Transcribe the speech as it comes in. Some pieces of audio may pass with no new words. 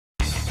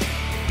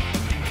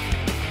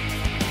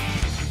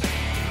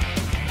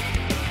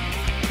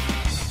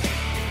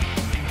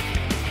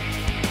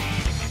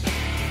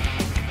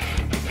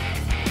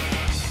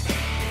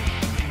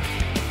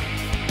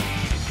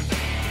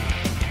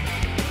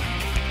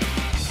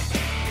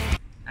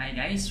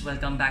guys,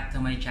 welcome back to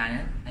my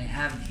channel. I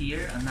have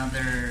here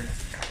another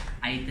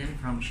item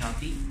from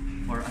Shopee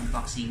for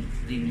unboxing,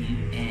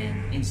 review,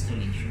 and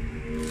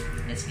installation.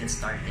 Let's get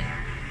started.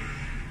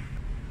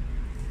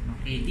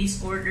 Okay,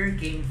 this order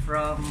came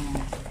from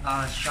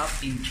a shop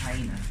in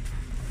China,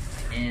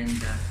 and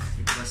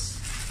it was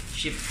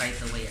shipped right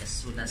away as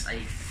soon as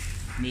I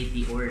made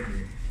the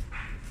order.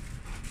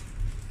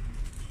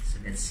 So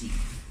let's see.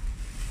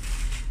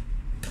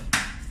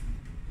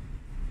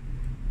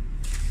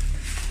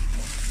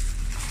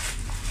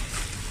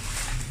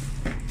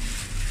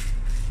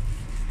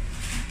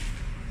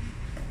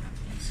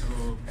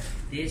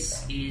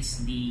 This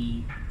is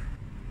the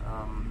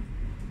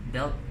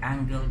belt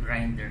angle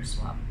grinder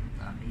swap.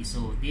 Okay,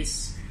 so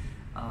this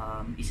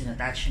is an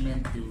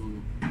attachment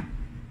to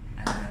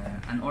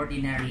an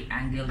ordinary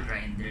angle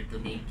grinder to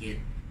make it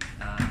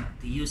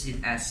to use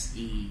it as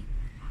a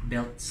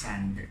belt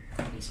sander.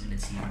 Okay, so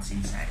let's see what's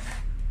inside.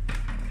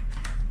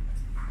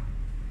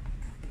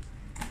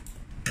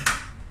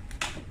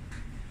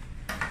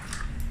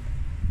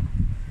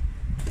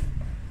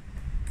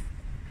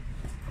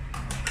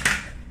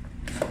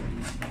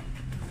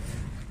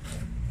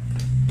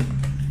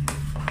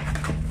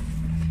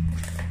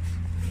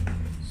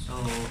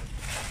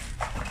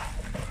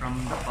 From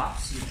the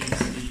box, you can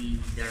see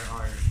there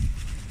are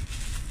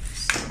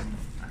some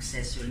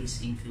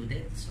accessories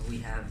included. So we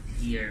have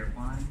here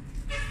 1,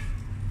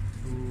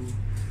 2,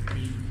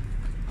 3,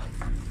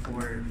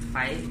 4,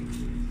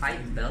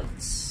 5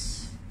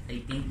 belts.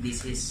 I think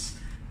this is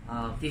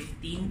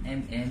 15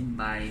 mm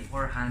by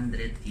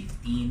 415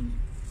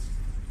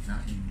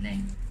 in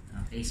length.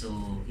 Okay,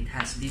 so it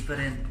has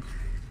different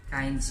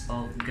kinds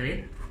of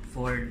grip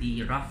for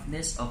the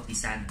roughness of the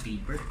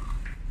sandpaper.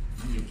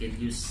 You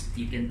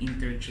can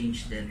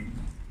interchange them.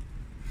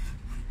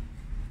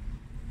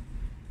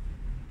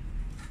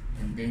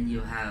 And then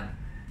you have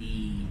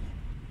the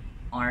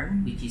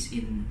arm, which is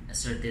in a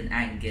certain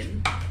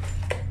angle.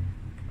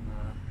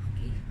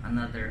 Okay,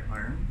 another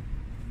arm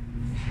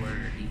for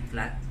the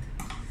flat.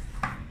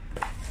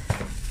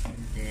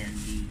 And then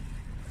the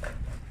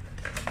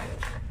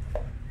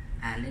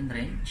Allen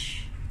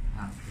wrench.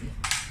 Okay.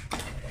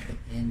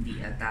 And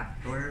the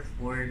adapter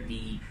for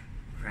the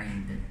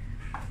grinder.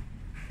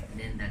 And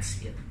then that's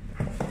it.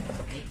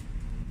 Okay.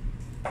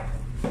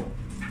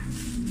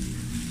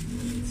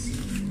 Let's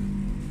see.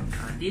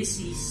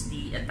 This is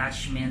the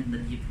attachment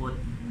that you put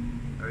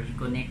or you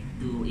connect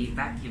to a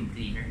vacuum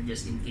cleaner,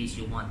 just in case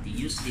you want to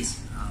use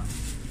this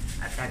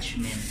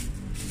attachment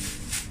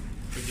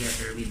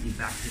together with the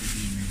vacuum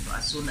cleaner. So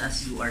as soon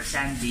as you are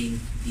sanding,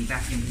 the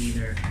vacuum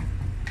cleaner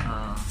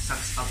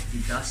sucks up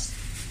the dust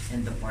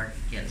and the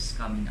particles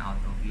coming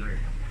out of your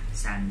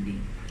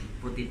sanding. You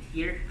put it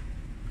here.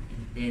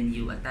 Then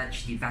you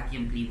attach the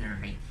vacuum cleaner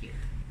right here.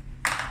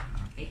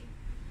 Okay,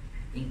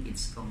 I think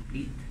it's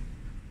complete.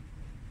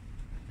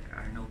 There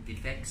are no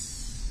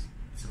defects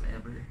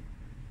whatsoever.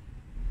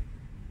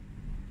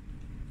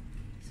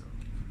 So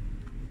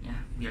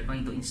yeah, we are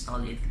going to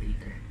install it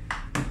later.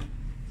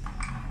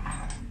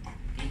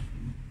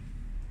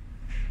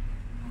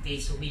 Okay,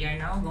 so we are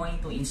now going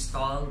to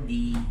install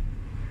the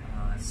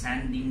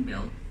sanding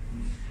belt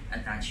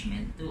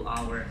attachment to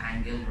our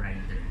angle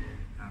grinder.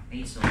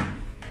 Okay, so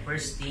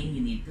first thing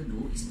you need to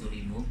do is to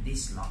remove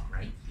this lock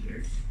right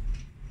here.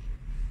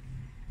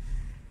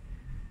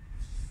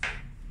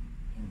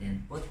 And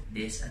then put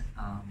this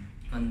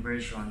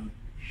conversion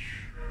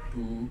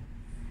to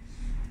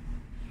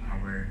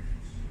our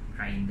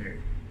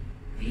grinder.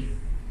 Okay.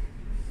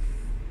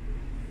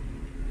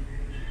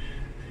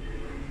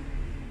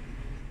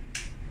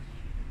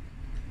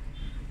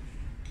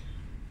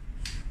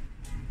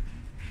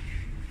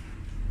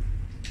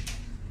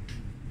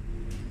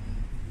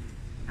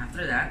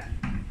 After that,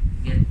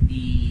 get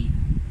the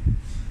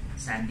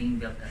sanding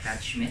belt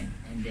attachment,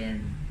 and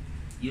then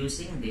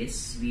using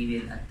this we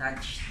will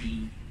attach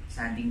the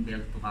sanding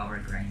belt to our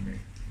grinder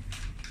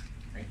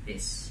like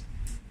this,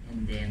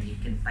 and then you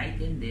can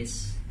tighten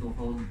this to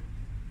hold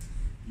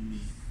the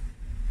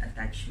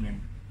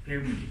attachment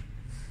firmly.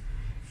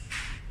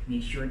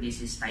 Make sure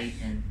this is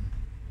tightened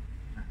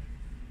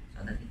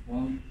so that it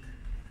won't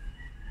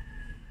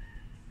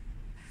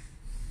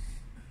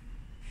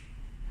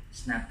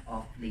snap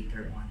off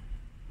later on.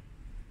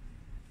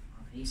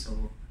 Okay,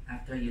 so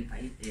after you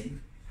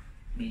tighten,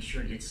 make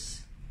sure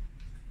it's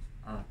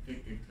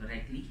fitted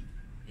correctly.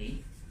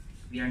 Okay,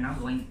 we are now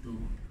going to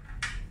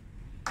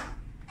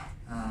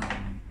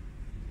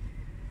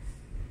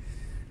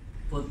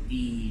put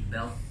the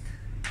belt,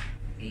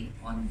 okay,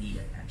 on the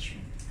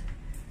attachment.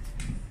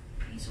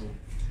 Okay, so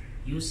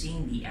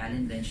using the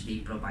Allen wrench they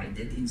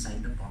provided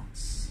inside the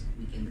box,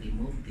 we can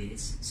remove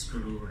this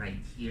screw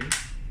right here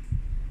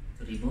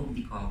to remove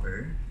the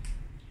cover.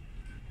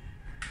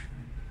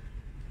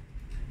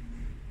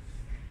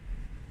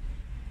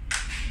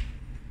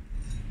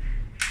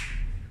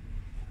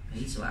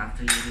 Okay, so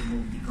after you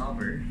remove the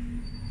cover,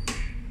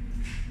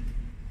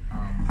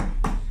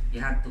 you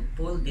have to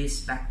pull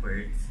this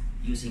backwards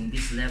using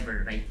this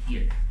lever right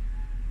here.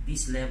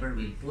 This lever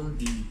will pull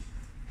the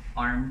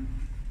arm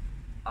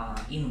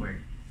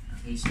inward.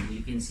 Okay, so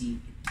you can see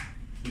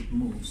it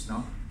moves,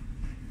 no?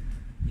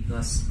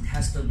 Because it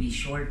has to be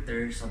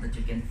shorter so that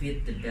you can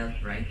fit the belt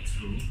right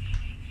through.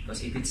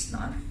 Because if it's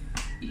not,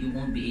 you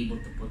won't be able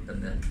to put the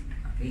belt.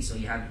 Okay, so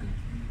you have to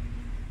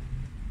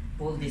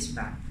pull this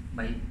back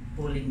by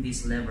pulling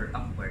this lever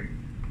upward.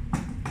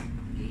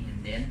 Okay,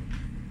 and then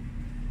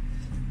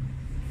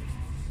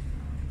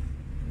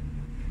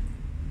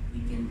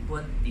we can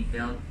put the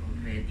belt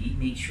already.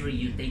 Make sure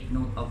you take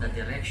note of the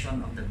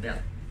direction of the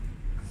belt.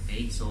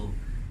 Okay, so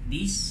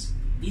this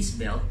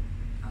belt,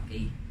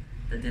 okay,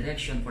 the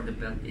direction for the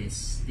belt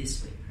is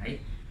this way, right?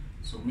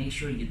 So make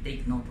sure you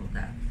take note of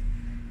that.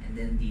 And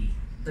then the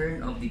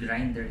turn of the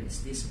grinder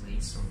is this way,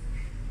 so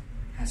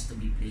it has to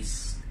be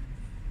placed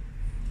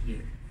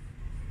here,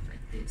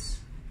 like this.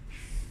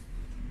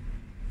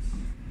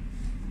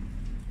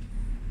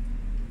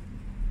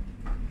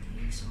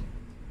 Okay, so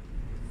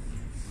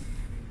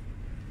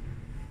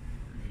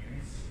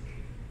there.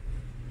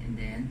 And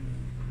then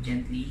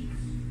gently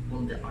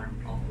pull the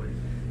arm upward.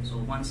 So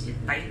once it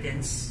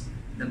tightens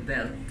the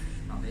belt,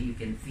 okay, you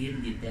can feel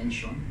the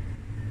tension.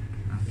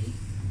 Okay,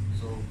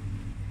 so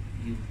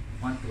you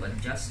want to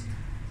adjust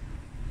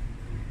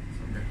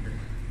so that the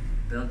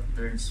belt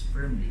turns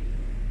firmly.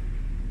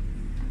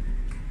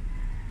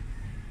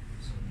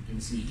 So you can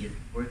see it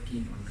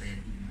working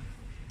already.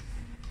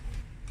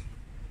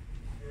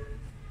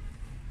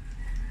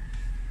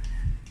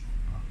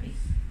 Okay,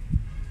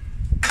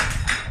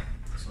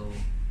 so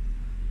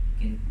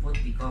you can put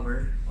the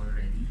cover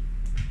already.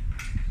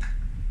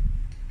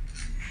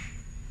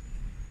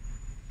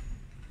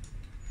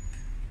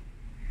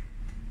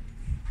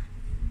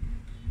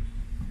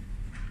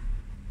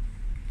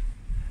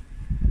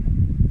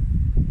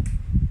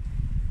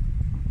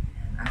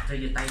 After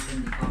you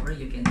tighten the cover,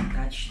 you can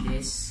attach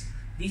this.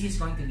 This is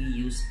going to be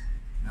used,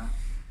 no,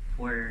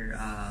 for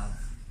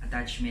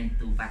attachment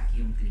to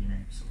vacuum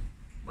cleaner. So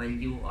while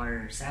you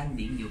are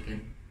sanding, you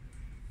can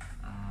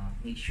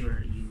make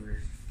sure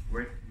your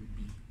work will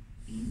be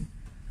in,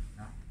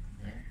 no,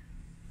 there.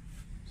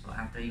 So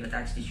after you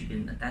attach this, you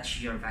can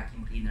attach your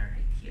vacuum cleaner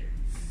right here.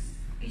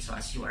 Okay, so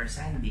as you are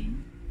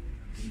sanding,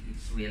 okay,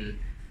 it will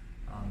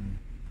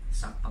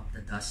suck up the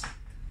dust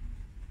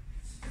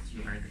that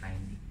you are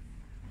grinding.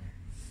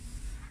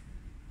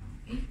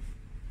 Okay.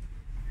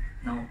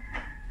 Now,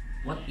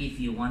 what if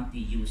you want to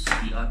use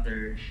the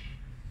other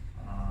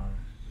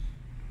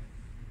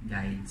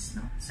guides,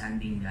 no?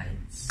 Sanding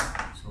guides.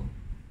 So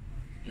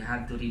you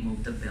have to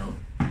remove the belt.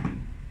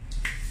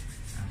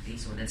 Okay,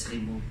 so let's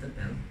remove the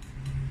belt,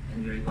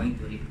 and we're going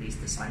to replace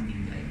the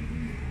sanding guide.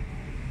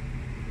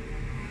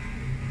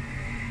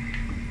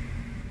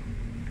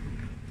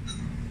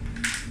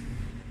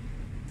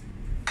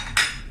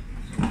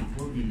 So we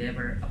pull the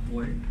lever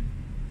upward.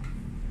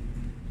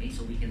 Okay,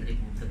 so we can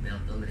remove the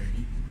belt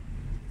already.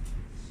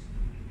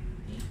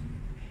 Okay.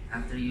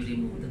 After you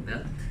remove the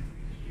belt,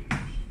 you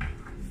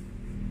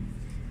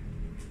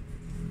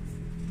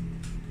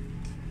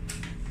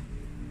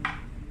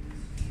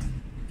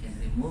can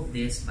remove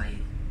this by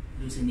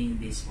loosening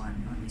this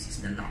one. No? This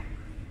is the lock.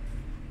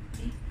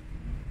 Okay.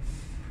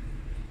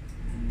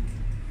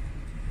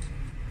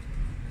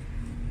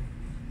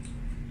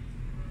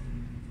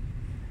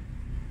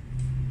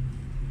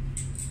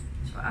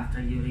 So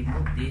after you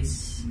remove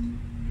this,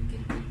 you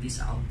can put this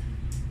out.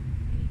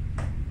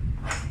 Okay.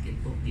 You can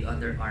put the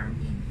other arm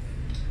in.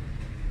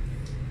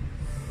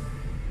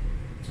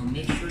 So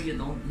make sure you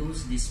don't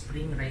lose this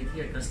spring right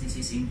here, because this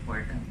is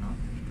important, no?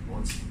 It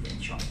holds the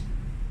tension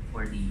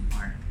for the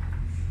arm.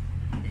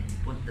 And then you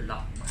put the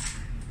lock back.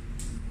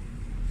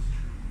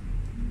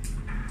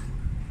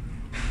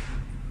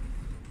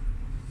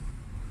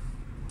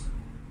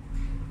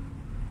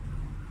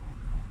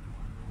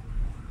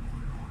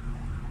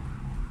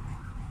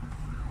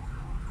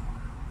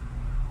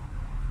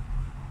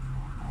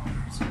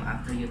 So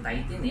after you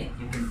tighten it,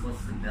 you can put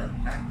the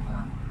belt back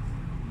on.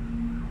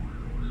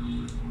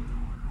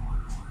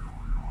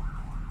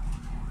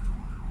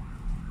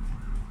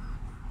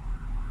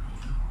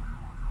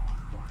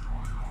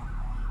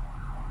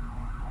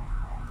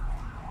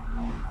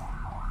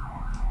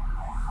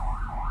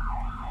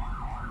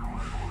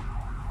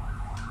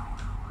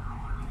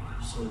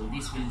 So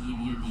this will give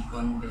you the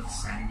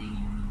convex sanding you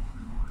need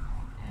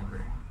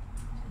ever.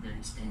 So there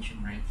is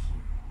tension right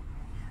here.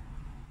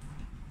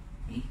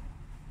 Okay,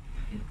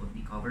 you can put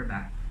the cover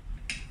back.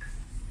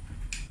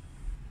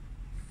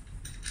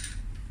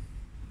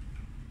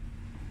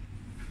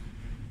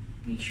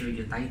 Make sure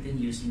you tighten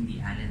using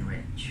the Allen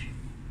wrench.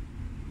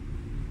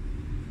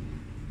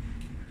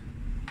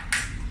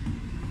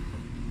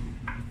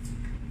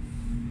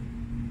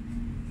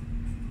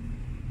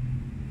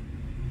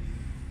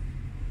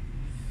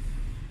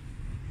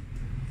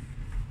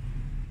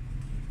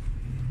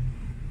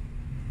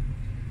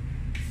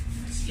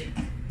 That's it.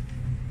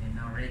 You're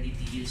now ready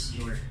to use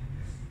your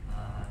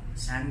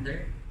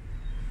sander,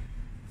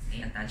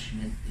 the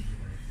attachment to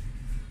your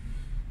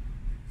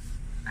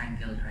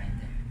angle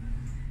grinder.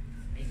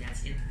 Okay,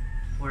 that's it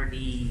for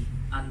the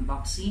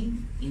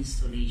unboxing,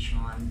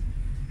 installation,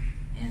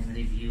 and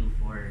review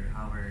for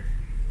our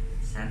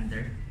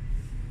sander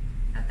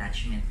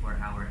attachment for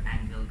our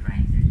angle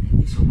grinder.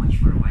 Thank you so much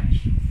for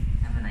watching.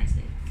 Have a nice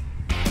day.